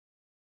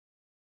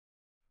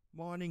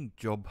Mining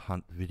job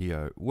hunt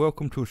video.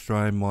 Welcome to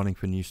Australian Mining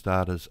for New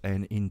Starters,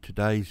 and in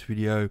today's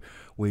video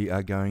we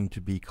are going to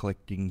be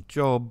collecting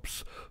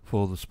jobs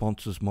for the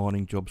sponsors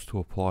mining jobs to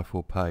apply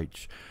for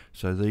page.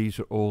 So these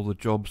are all the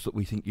jobs that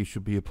we think you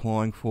should be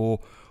applying for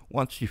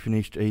once you've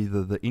finished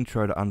either the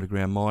intro to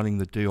underground mining,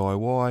 the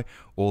DIY,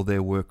 or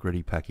their work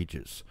ready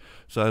packages.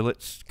 So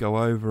let's go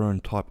over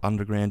and type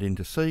underground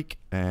into Seek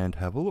and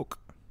have a look.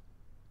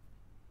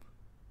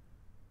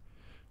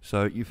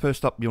 So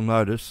first up, you'll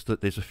notice that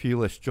there's a few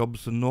less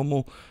jobs than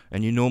normal,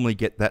 and you normally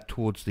get that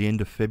towards the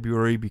end of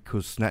February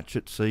because Snatch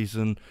It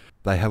season,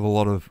 they have a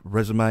lot of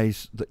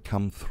resumes that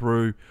come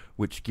through,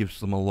 which gives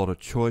them a lot of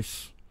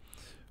choice,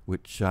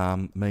 which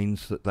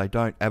means that they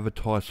don't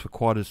advertise for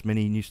quite as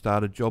many new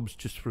starter jobs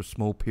just for a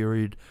small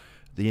period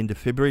at the end of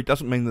February. It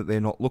doesn't mean that they're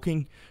not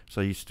looking,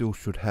 so you still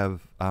should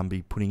have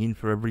be putting in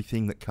for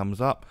everything that comes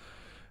up,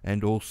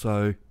 and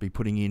also be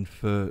putting in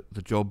for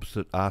the jobs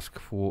that ask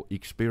for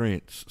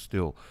experience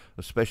still,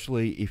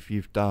 especially if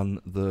you've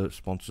done the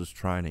sponsors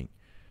training,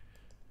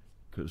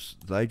 because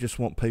they just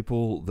want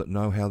people that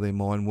know how their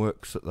mine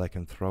works that they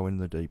can throw in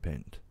the deep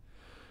end.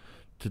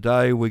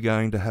 Today we're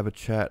going to have a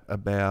chat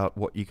about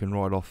what you can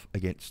write off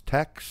against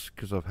tax,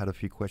 because I've had a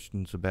few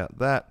questions about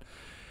that,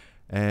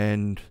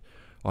 and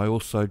I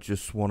also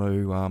just want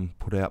to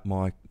put out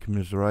my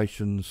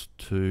commiserations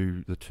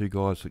to the two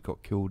guys that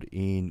got killed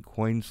in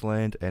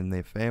Queensland and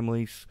their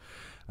families.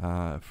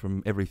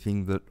 From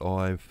everything that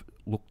I've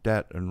looked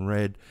at and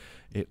read,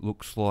 it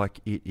looks like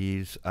it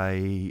is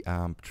a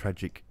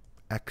tragic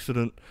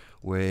accident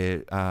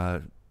where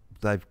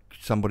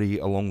somebody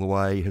along the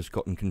way has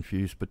gotten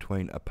confused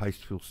between a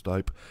paste fill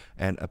stope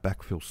and a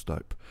backfill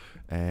stope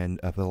and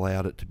have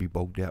allowed it to be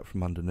bogged out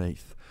from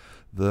underneath.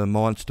 The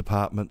mines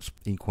departments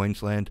in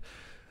Queensland,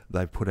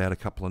 they've put out a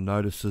couple of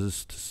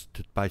notices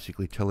to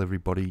basically tell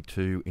everybody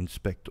to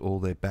inspect all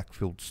their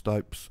backfilled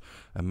stopes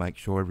and make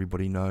sure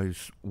everybody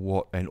knows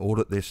what, and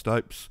audit their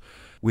stopes.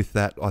 With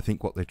that, I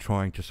think what they're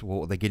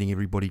getting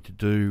everybody to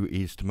do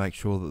is to make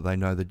sure that they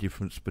know the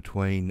difference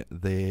between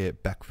their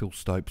backfill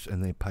stopes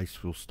and their paste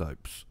fill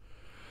stopes.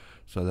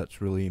 So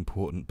that's really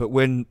important. But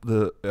when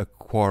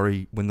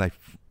they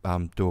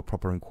do a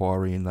proper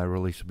inquiry and they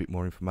release a bit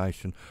more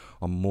information,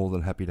 I'm more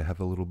than happy to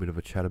have a little bit of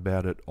a chat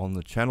about it on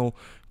the channel,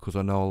 because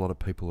I know a lot of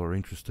people are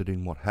interested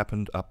in what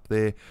happened up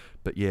there.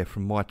 But yeah,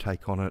 from my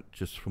take on it,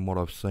 just from what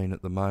I've seen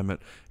at the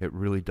moment, it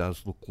really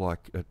does look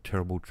like a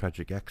terrible,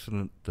 tragic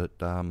accident that,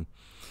 that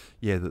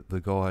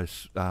the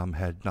guys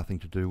had nothing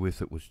to do with.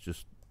 It was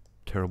just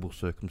terrible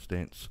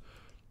circumstance.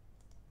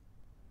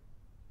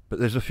 But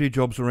there's a few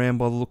jobs around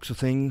by the looks of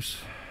things,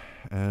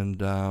 and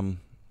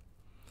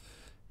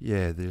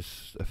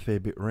there's a fair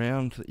bit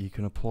around that you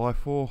can apply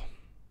for.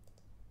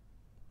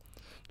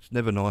 It's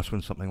never nice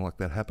when something like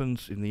that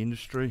happens in the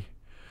industry,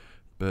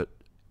 but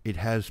it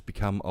has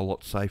become a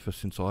lot safer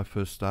since I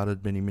first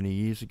started many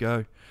years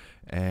ago,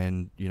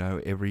 and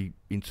every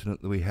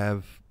incident that we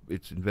have,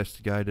 it's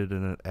investigated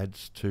and it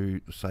adds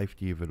to the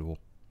safety of it all.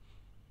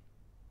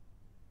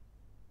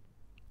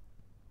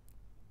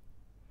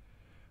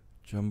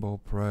 Jumbo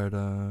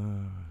operator,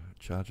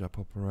 charge up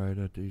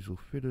operator, diesel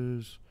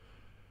fitters,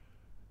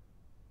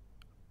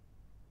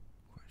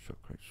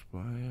 shotcrete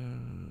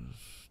sprayers,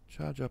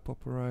 charge up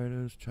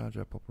operators,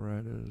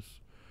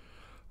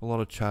 a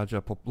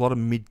lot of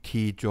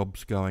mid-tier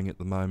jobs going at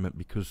the moment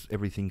because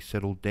everything's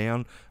settled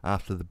down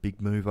after the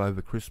big move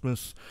over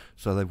Christmas.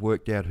 So they've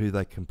worked out who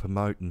they can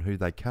promote and who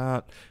they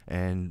can't,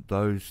 and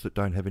those that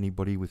don't have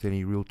anybody with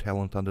any real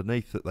talent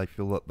underneath that they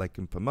feel that they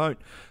can promote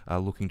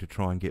are looking to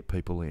try and get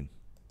people in.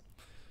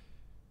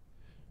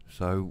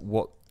 So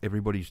what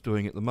everybody's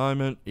doing at the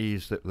moment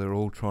is that they're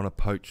all trying to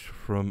poach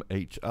from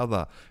each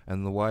other,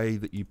 and the way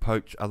that you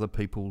poach other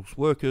people's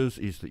workers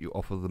is that you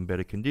offer them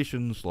better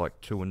conditions like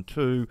 2 and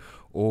 2,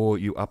 or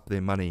you up their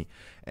money,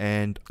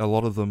 and a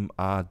lot of them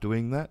are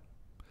doing that.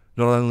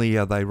 Not only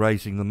are they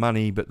raising the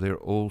money, but they're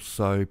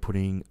also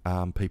putting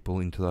people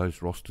into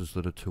those rosters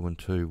that are 2 and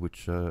 2,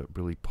 which are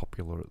really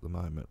popular at the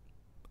moment.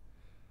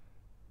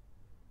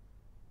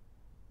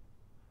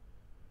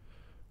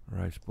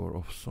 Race bore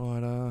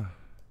offsider.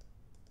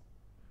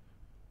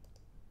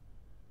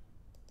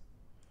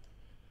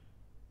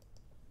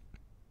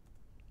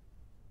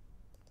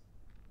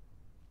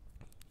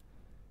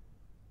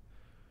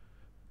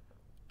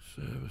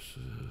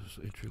 Services,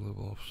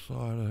 entry-level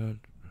offsider,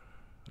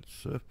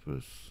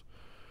 surface.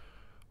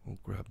 We'll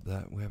grab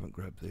that. We haven't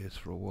grabbed theirs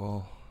for a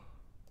while.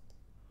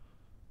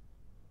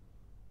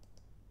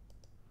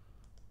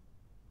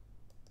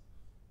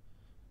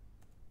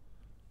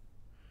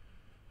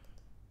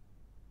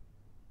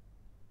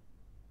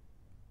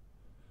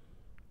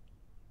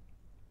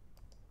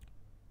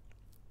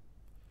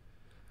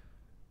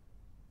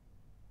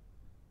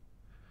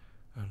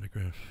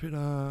 Underground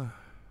fitter.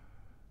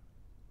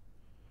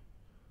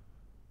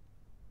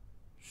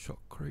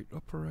 Shotcrete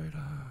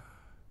operator,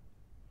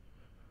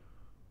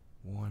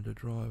 winder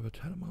driver,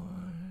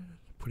 tanamite,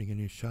 putting a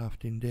new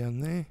shaft in down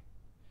there,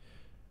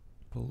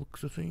 by the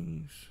looks of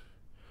things.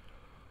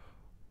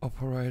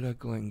 Operator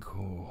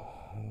Glencore.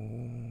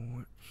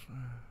 Oh, it's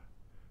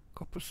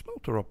copper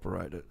smelter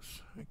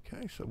operators.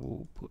 Okay, so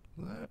we'll put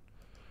that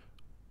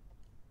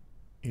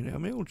in our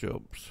mill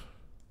jobs.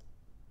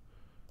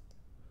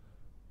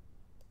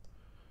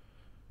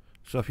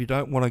 So if you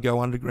don't want to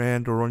go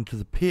underground or into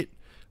the pit,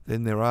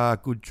 then there are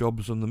good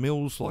jobs on the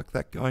mills like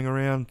that going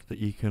around that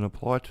you can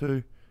apply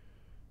to.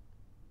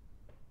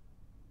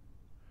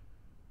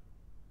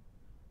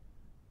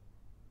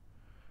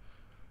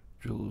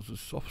 Drillers as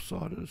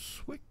offsiders,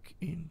 Swick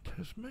in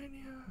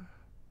Tasmania.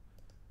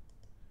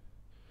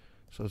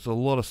 So there's a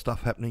lot of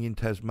stuff happening in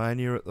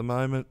Tasmania at the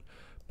moment,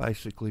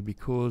 basically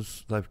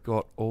because they've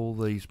got all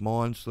these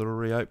mines that are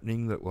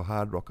reopening that were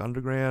hard rock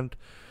underground.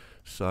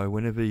 So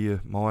whenever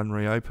your mine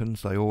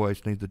reopens, they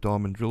always need the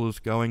diamond drillers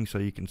going so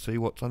you can see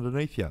what's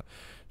underneath you,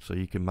 so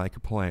you can make a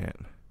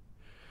plan.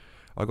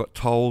 I got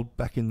told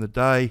back in the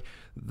day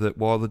that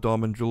while the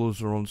diamond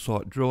drillers are on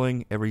site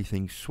drilling,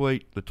 everything's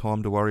sweet. The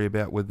time to worry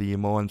about whether your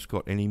mine's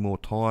got any more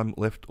time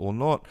left or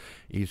not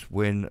is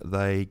when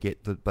they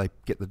get the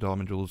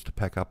diamond drillers to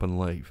pack up and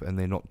leave, and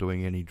they're not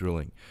doing any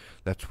drilling.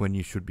 That's when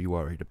you should be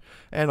worried.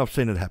 And I've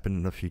seen it happen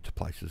in a few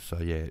places, so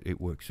yeah, it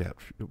works out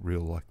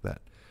real like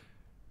that.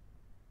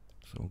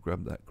 So I'll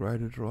grab that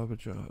grader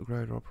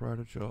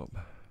operator job.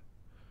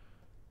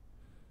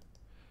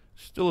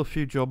 Still a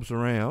few jobs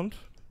around,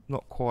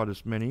 not quite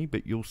as many,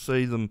 but you'll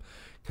see them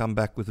come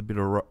back with a bit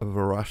of a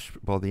rush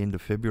by the end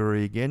of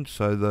February again.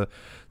 So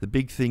the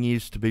big thing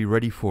is to be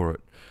ready for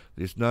it.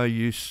 There's no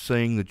use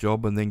seeing the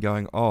job and then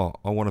going, oh,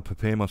 I want to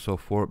prepare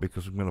myself for it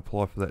because I'm going to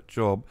apply for that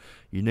job.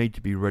 You need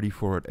to be ready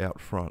for it out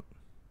front.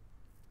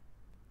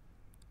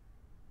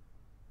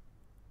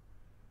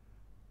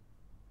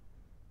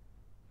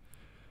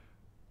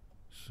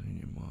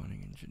 Senior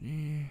mining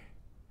engineer.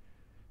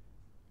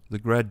 The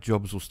grad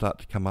jobs will start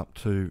to come up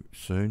too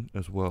soon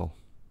as well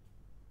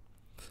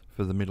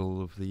for the middle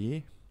of the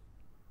year.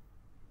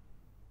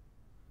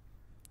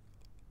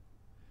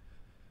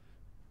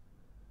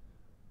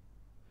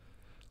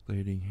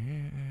 Leading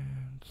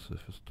hand,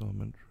 surface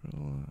diamond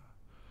driller,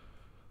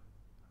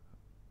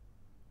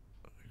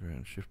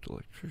 underground shift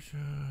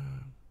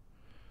electrician,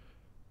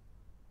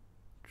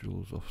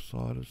 drillers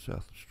offsider,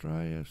 South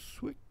Australia,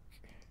 Swick.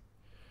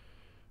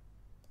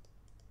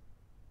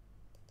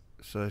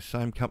 So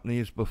same company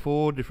as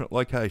before, different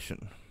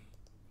location.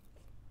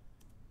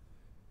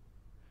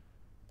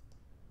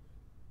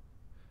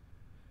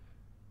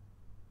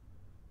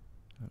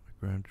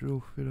 Underground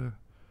drill fitter.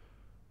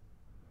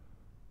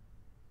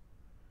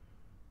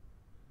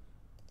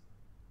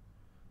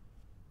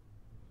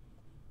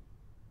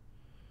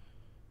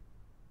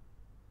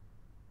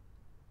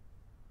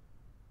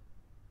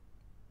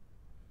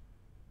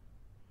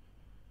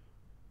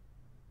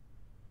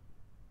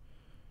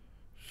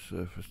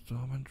 Surface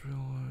diamond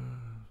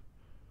driller,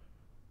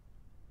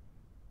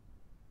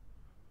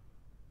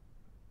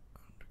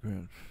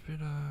 underground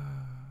fitter,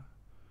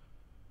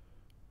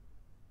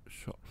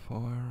 shot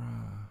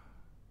firer,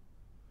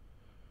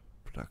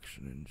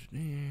 production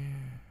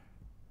engineer,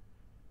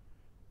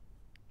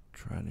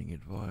 training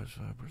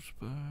advisor,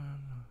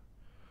 Brisbane,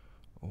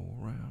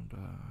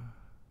 all-rounder.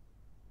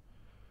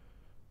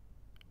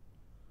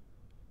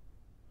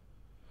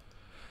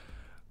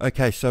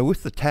 Okay, so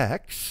with the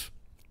tax,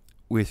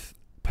 with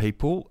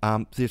people,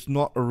 there's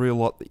not a real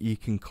lot that you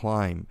can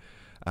claim.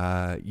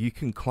 You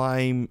can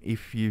claim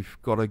if you've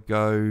got to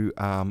go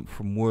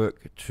from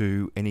work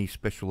to any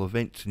special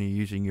events and you're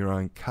using your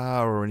own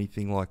car or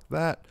anything like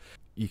that.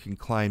 You can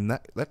claim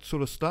that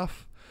sort of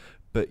stuff,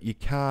 but you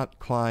can't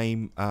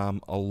claim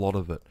a lot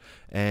of it.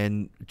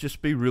 And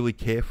just be really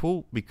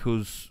careful,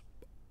 because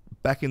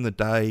back in the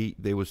day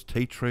there was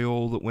tea tree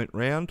oil that went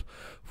round.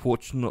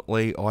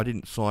 Fortunately I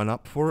didn't sign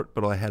up for it,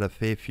 but I had a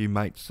fair few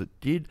mates that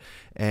did,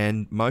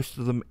 and most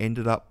of them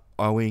ended up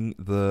owing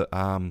the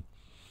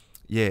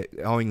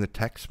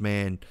tax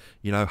man,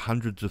 you know,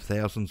 hundreds of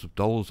thousands of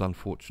dollars,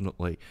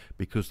 unfortunately,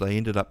 because they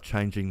ended up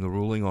changing the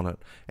ruling on it,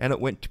 and it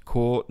went to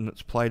court and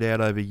it's played out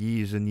over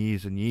years and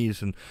years and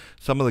years, and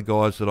some of the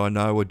guys that I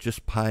know are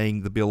just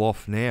paying the bill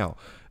off now.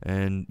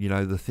 And you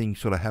know, the thing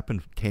sort of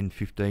happened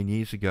 10-15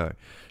 years ago.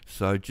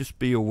 So just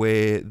be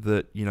aware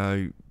that, you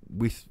know,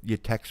 with your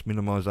tax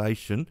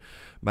minimisation,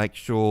 make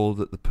sure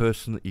that the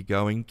person that you're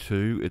going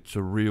to, it's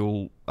a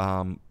real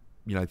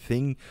you know,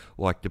 thing,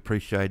 like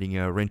depreciating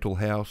a rental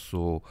house,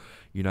 or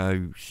you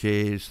know,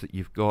 shares that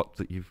you've got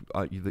that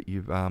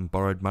you've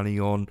borrowed money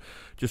on.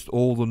 Just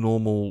all the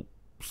normal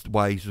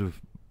ways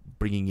of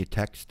bringing your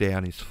tax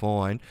down is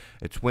fine.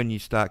 It's when you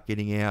start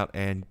getting out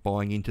and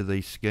buying into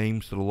these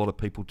schemes that a lot of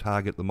people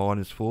target the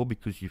miners for,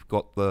 because you've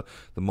got the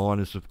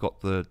miners have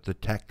got the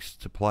tax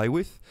to play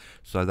with,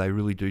 so they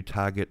really do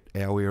target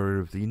our area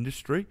of the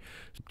industry.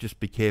 Just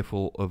be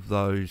careful of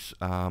those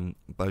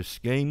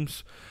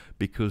schemes,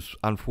 because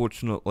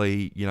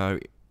unfortunately, you know,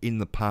 in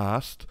the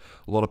past,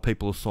 a lot of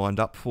people have signed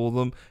up for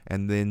them,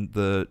 and then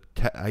the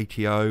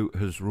ATO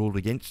has ruled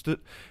against it,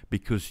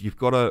 because you've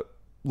got to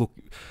look.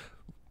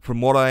 From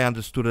what I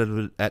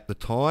understood at the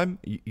time,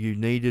 you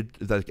needed,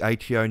 the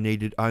ATO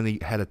only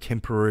had a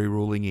temporary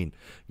ruling in.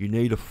 You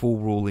need a full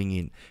ruling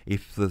in.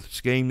 If the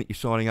scheme that you're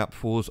signing up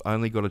for's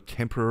only got a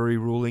temporary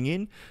ruling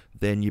in,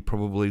 then you're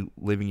probably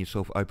leaving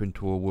yourself open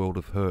to a world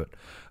of hurt.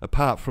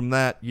 Apart from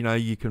that,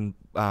 you can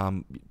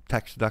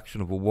tax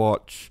deduction of a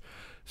watch,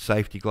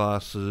 safety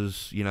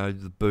glasses,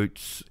 the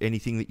boots,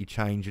 anything that you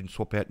change and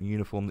swap out in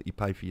uniform that you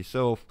pay for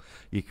yourself,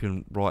 you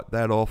can write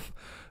that off.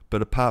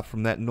 But apart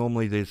from that,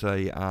 normally there's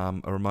a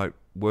remote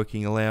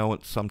working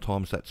allowance.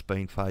 Sometimes that's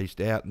been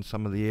phased out in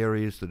some of the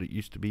areas that it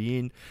used to be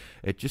in.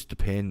 It just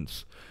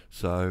depends.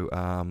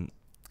 So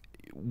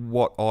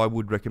what I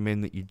would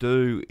recommend that you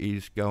do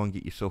is go and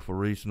get yourself a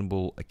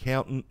reasonable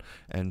accountant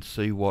and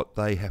see what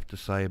they have to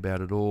say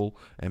about it all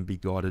and be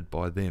guided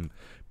by them.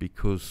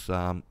 Because,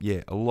 a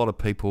lot of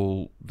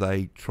people,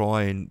 they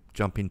try and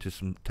jump into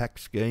some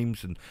tax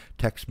schemes and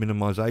tax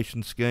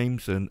minimisation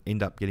schemes and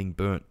end up getting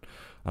burnt.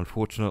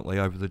 Unfortunately,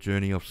 over the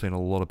journey, I've seen a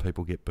lot of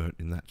people get burnt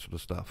in that sort of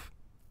stuff.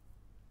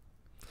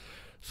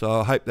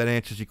 So I hope that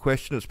answers your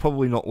question. It's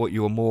probably not what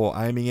you were more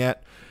aiming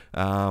at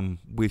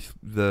with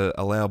the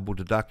allowable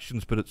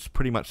deductions, but it's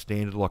pretty much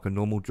standard like a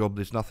normal job.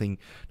 There's nothing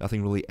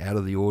really out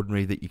of the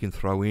ordinary that you can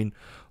throw in.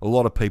 A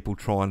lot of people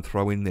try and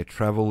throw in their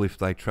travel if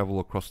they travel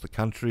across the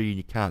country, and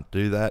you can't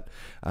do that.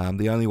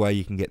 The only way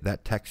you can get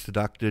that tax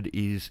deducted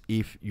is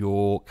if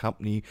your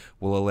company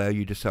will allow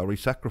you to salary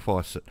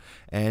sacrifice it,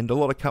 and a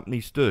lot of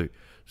companies do.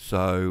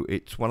 So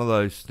it's one of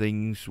those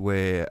things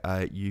where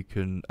you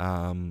can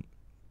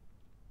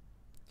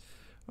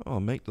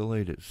meet the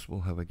leaders.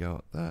 We'll have a go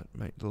at that.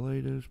 Meet the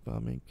leaders,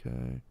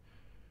 Barminco.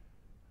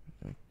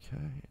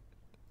 Okay.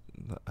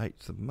 The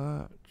 8th of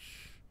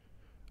March,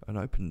 an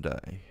open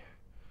day.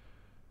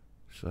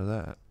 So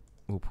that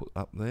we'll put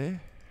up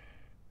there.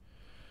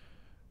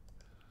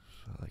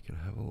 So they can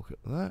have a look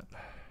at that.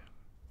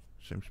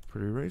 Seems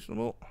pretty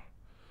reasonable.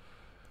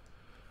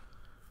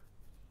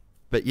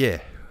 But yeah,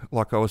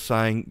 like I was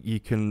saying,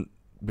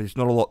 there's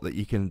not a lot that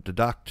you can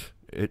deduct.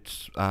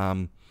 It's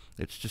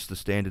just the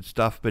standard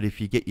stuff. But if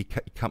you get your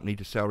company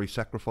to salary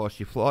sacrifice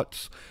your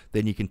flights,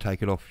 then you can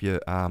take it off your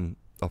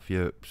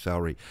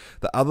salary.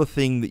 The other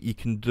thing that you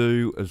can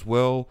do as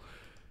well,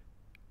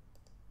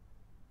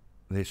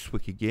 there's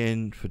Swick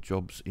again for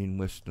jobs in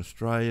Western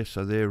Australia,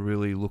 so they're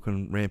really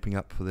ramping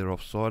up for their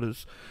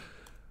offsiders.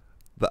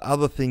 The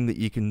other thing that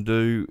you can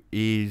do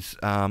is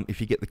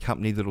if you get the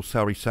company that'll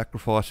salary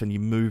sacrifice and you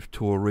move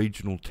to a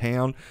regional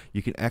town,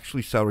 you can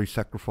actually salary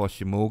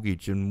sacrifice your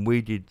mortgage. And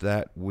we did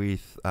that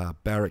with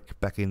Barrick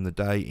back in the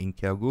day in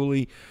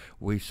Kalgoorlie.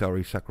 We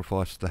salary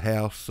sacrificed the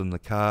house and the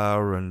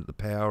car and the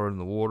power and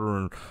the water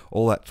and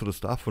all that sort of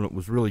stuff, and it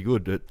was really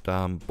good. It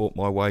brought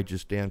my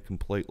wages down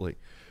completely,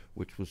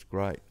 which was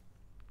great.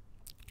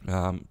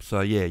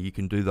 So yeah, you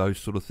can do those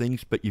sort of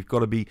things, but you've got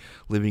to be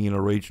living in a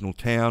regional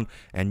town,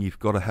 and you've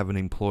got to have an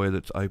employer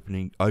that's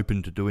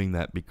open to doing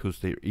that, because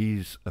there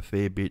is a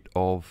fair bit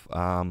of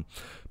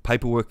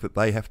paperwork that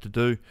they have to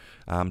do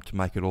to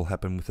make it all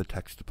happen with the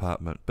tax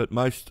department. But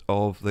most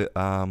of the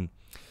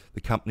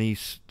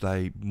companies,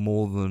 they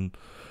more than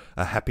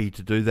are happy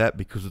to do that,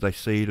 because they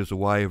see it as a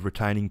way of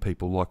retaining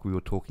people, like we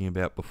were talking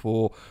about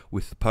before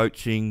with the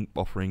poaching,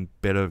 offering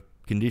better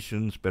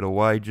conditions, better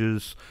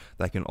wages.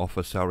 They can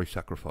offer salary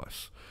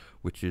sacrifice,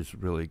 which is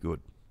really good.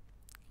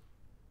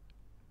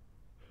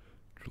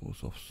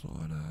 Drillers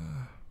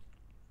Offsider.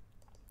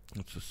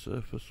 That's a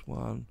surface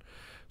one.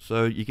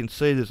 So you can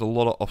see there's a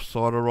lot of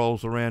offsider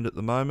roles around at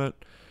the moment.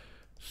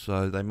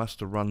 So they must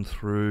have run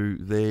through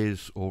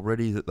theirs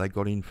already that they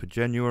got in for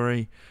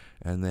January,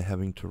 and they're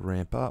having to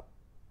ramp up.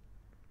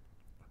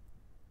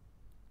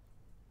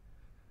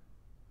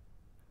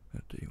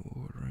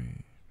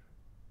 Dewatering.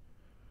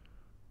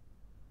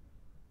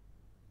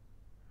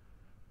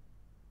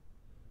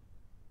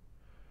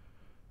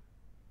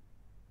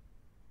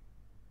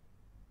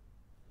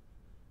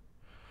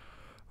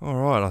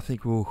 Alright, I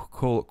think we'll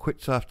call it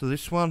quits after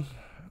this one.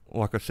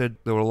 Like I said,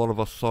 there were a lot of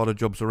offsider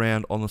jobs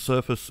around on the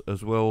surface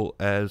as well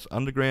as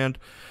underground,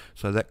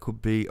 so that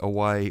could be a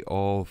way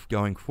of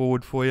going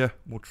forward for you.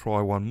 We'll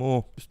try one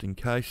more just in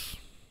case.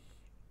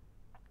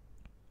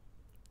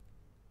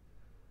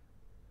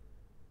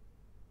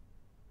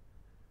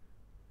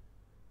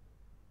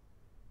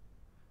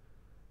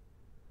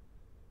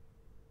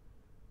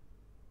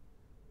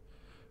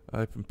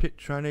 Open pit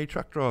trainee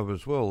truck driver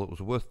as well. It was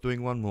worth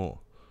doing one more.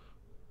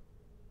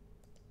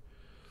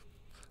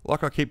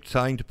 Like I keep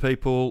saying to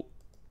people,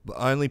 the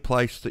only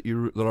place that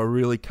I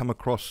really come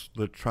across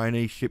the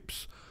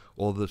traineeships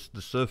or the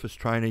surface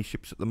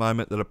traineeships at the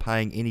moment that are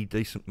paying any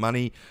decent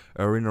money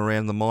are in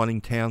around the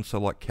mining towns, so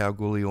like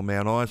Kalgoorlie or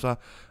Mount Isa.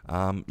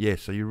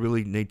 So you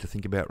really need to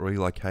think about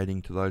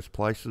relocating to those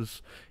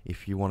places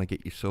if you want to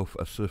get yourself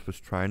a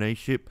surface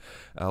traineeship.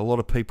 A lot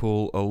of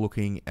people are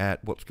looking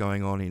at what's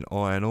going on in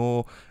iron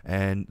ore,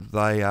 and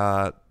they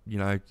are you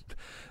know,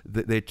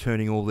 they're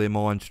turning all their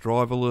mines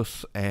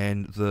driverless,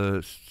 and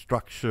the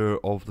structure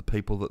of the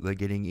people that they're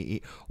getting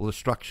in, or the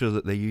structure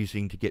that they're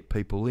using to get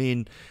people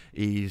in,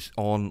 is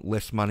on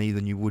less money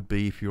than you would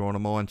be if you're on a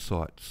mine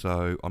site.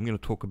 So I'm going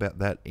to talk about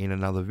that in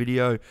another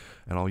video,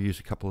 and I'll use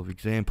a couple of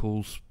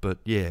examples. But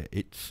yeah,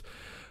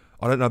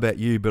 I don't know about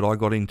you, but I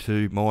got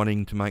into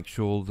mining to make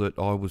sure that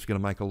I was going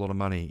to make a lot of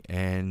money.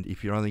 And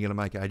if you're only going to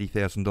make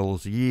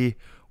 $80,000 a year,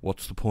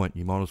 what's the point?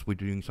 You might as well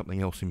be doing something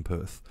else in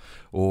Perth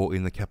or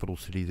in the capital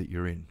city that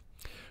you're in.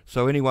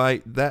 So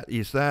anyway, that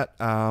is that.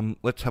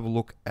 Let's have a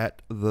look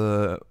at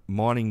the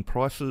mining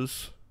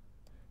prices.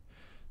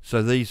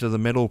 So these are the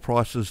metal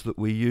prices that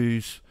we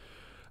use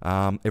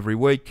every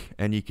week,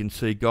 and you can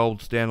see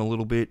gold's down a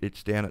little bit.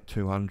 It's down at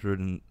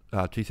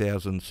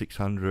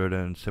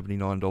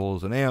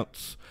 $2,679 an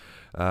ounce.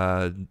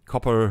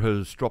 Copper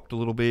has dropped a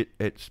little bit.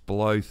 It's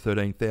below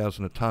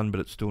 13,000 a ton, but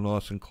it's still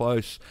nice and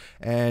close.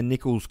 And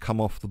nickel's come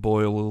off the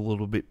boil a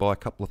little bit by a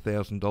couple of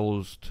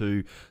 $1,000s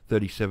to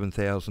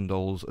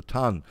 $37,000 a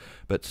ton.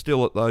 But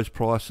still, at those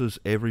prices,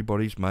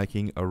 everybody's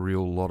making a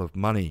real lot of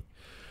money.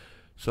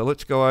 So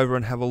let's go over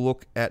and have a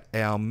look at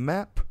our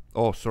map.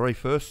 Oh, sorry,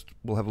 first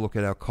we'll have a look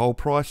at our coal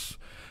price.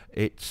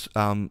 It's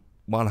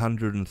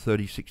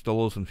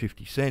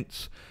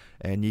 $136.50.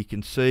 And you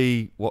can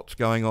see what's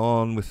going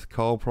on with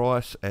coal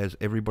price as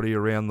everybody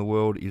around the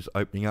world is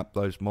opening up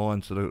those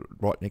mines that are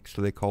right next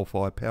to their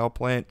coal-fired power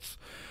plants.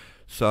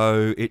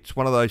 So it's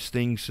one of those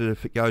things that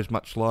if it goes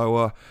much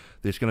lower,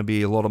 there's going to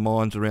be a lot of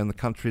mines around the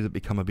country that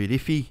become a bit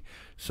iffy.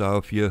 So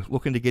if you're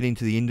looking to get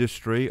into the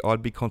industry,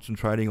 I'd be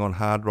concentrating on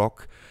hard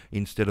rock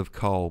instead of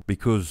coal,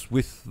 because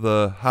with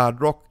the hard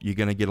rock, you're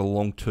going to get a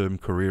long-term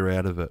career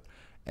out of it.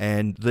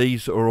 And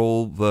these are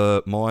all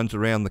the mines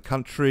around the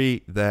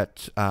country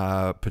that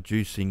are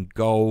producing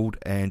gold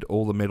and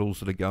all the metals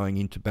that are going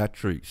into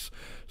batteries.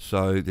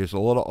 So there's a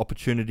lot of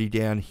opportunity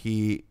down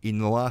here. In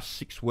the last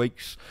 6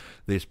 weeks,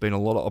 there's been a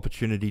lot of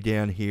opportunity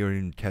down here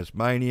in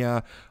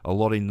Tasmania, a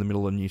lot in the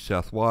middle of New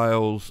South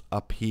Wales,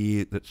 up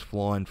here that's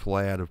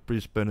fly out of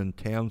Brisbane and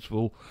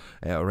Townsville,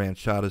 around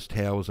Charters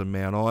Towers and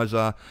Mount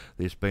Isa.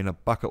 There's been a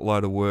bucket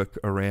load of work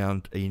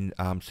around in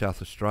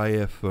South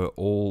Australia for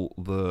all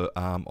the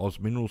Oz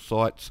mineral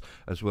sites,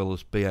 as well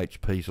as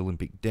BHP's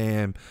Olympic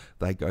Dam.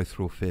 They go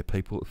through a fair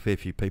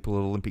few people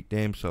at Olympic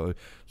Dam, so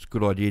it's a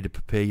good idea to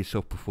prepare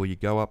yourself before you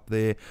go up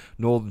there.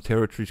 Northern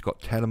Territory's got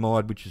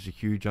Tanamide, which is a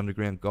huge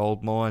underground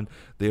gold mine.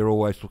 They're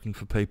always looking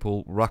for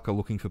people. Ruck are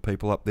looking for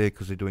people up there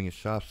because they're doing a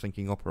shaft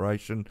sinking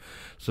operation.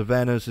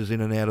 Savannah's is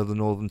in and out of the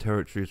Northern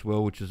Territory as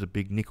well, which is a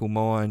big nickel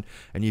mine.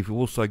 And you've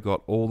also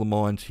got all the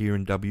mines here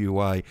in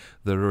WA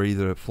that are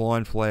either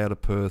fly out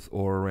of Perth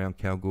or around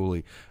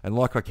Kalgoorlie. And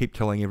like I keep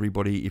telling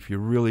everybody, if you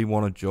really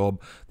want a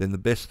job, then the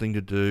best thing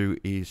to do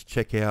is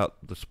check out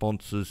the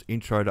sponsors'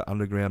 Intro to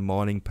Underground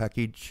Mining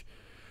package.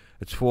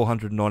 It's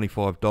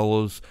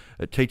 $495.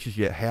 It teaches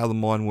you how the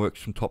mine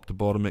works from top to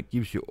bottom. It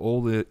gives you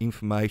all the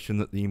information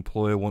that the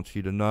employer wants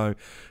you to know.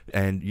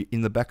 And in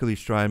the back of the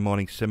Australian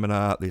Mining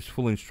Seminar, there's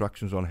full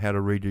instructions on how to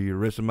redo your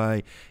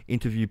resume,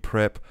 interview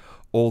prep,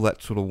 all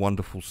that sort of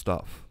wonderful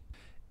stuff.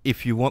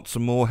 If you want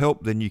some more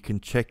help, then you can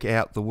check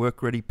out the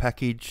Work Ready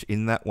package.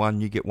 In that one,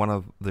 you get one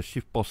of the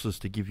shift bosses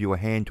to give you a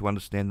hand to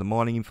understand the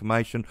mining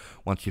information.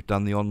 Once you've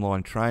done the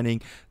online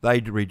training, they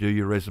redo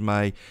your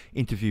resume,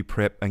 interview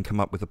prep, and come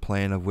up with a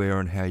plan of where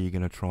and how you're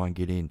going to try and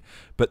get in.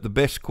 But the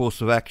best course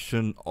of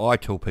action, I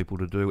tell people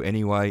to do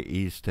anyway,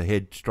 is to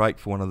head straight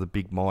for one of the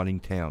big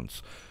mining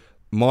towns.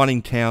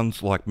 Mining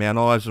towns like Mount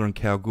Isa and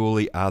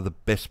Kalgoorlie are the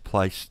best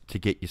place to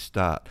get your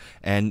start.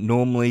 And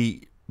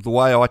normally, the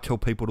way I tell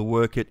people to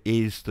work it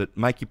is that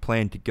make your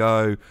plan to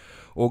go,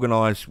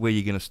 organise where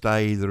you're going to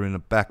stay, either in a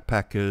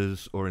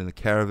backpackers or in the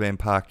caravan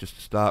park just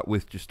to start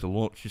with, just to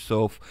launch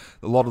yourself.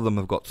 A lot of them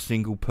have got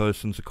single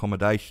persons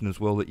accommodation as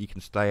well that you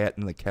can stay at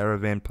in the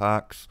caravan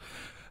parks.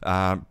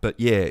 But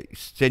yeah,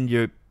 send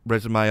your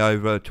resume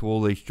over to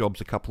all these jobs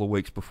a couple of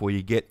weeks before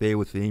you get there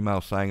with the email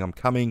saying I'm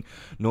coming.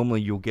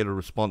 Normally you'll get a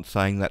response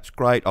saying that's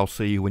great, I'll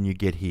see you when you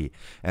get here.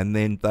 And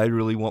then they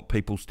really want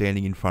people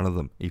standing in front of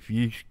them. If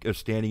you are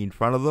standing in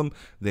front of them,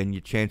 then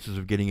your chances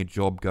of getting a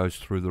job goes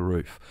through the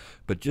roof.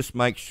 But just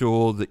make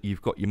sure that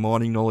you've got your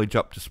mining knowledge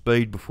up to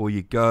speed before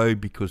you go,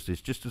 because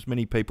there's just as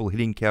many people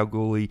hitting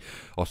Kalgoorlie,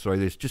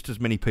 there's just as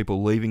many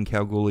people leaving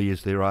Kalgoorlie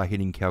as there are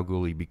hitting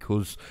Kalgoorlie,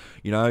 because,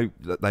 you know,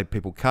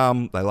 people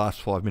come, they last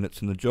 5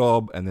 minutes in the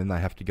job, and then they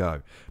have to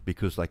go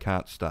because they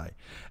can't stay.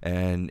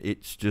 And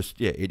it's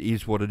just, yeah, it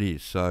is what it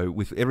is. So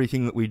with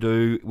everything that we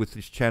do with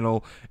this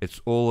channel,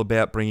 it's all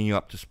about bringing you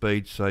up to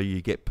speed so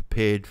you get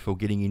prepared for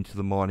getting into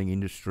the mining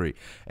industry.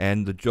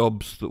 And the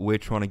jobs that we're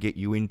trying to get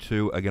you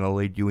into are going to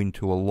lead you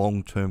into a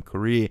long-term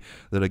career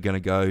that are going to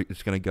go,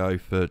 it's going to go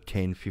for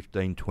 10,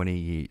 15, 20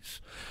 years.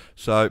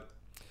 So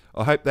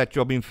I hope that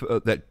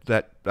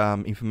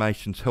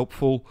information's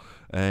helpful,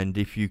 and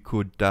if you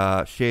could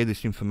share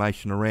this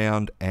information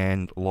around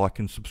and like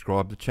and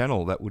subscribe the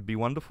channel, that would be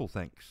wonderful.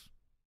 Thanks.